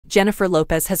Jennifer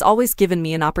Lopez has always given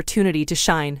me an opportunity to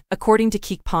shine, according to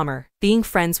Keke. Being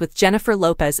friends with Jennifer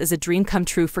Lopez is a dream come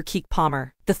true for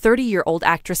Keke. The 30-year-old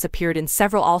actress appeared in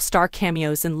several all-star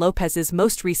cameos in Lopez's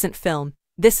most recent film,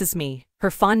 This Is Me.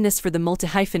 Her fondness for the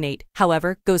multi-hyphenate,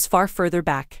 however, goes far further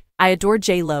back. I adore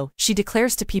J.Lo, she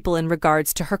declares to People in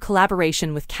regards to her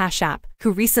collaboration with Cash App,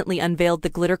 who recently unveiled the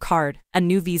Glitter Card, a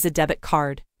new Visa debit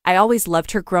card. I always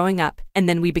loved her growing up, and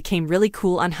then we became really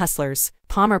cool on Hustlers.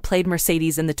 Palmer played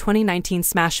Mercedes in the 2019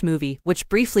 Smash movie, which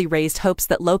briefly raised hopes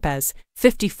that Lopez,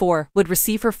 54, would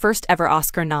receive her first ever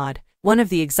Oscar nod. One of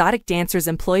the exotic dancers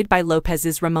employed by Lopez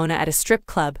is Ramona at a strip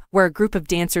club, where a group of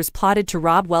dancers plotted to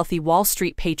rob wealthy Wall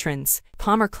Street patrons.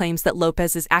 Palmer claims that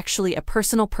Lopez is actually a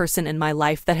personal person in my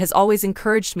life that has always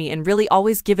encouraged me and really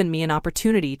always given me an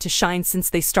opportunity to shine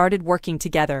since they started working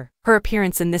together. Her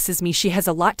appearance in This Is Me, she has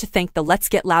a lot to thank the Let's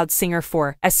Get Loud singer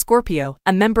for, as Scorpio,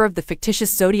 a member of the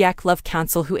fictitious Zodiac Love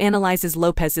Council who analyzes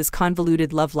Lopez's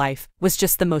convoluted love life, was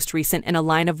just the most recent in a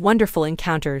line of wonderful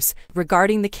encounters.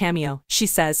 Regarding the cameo, she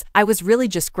says, I was really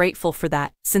just grateful for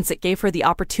that, since it gave her the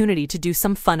opportunity to do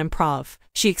some fun improv.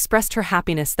 She expressed her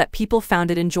happiness that people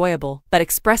found it enjoyable, but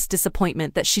expressed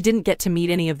disappointment that she didn't get to meet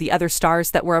any of the other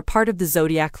stars that were a part of the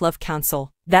Zodiac Love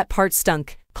Council. That part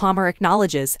stunk. Palmer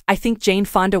acknowledges, I think Jane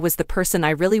Fonda was the person I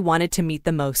really wanted to meet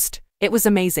the most. It was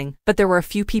amazing, but there were a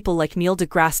few people like Neil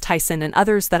deGrasse Tyson and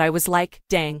others that I was like,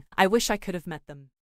 dang, I wish I could have met them.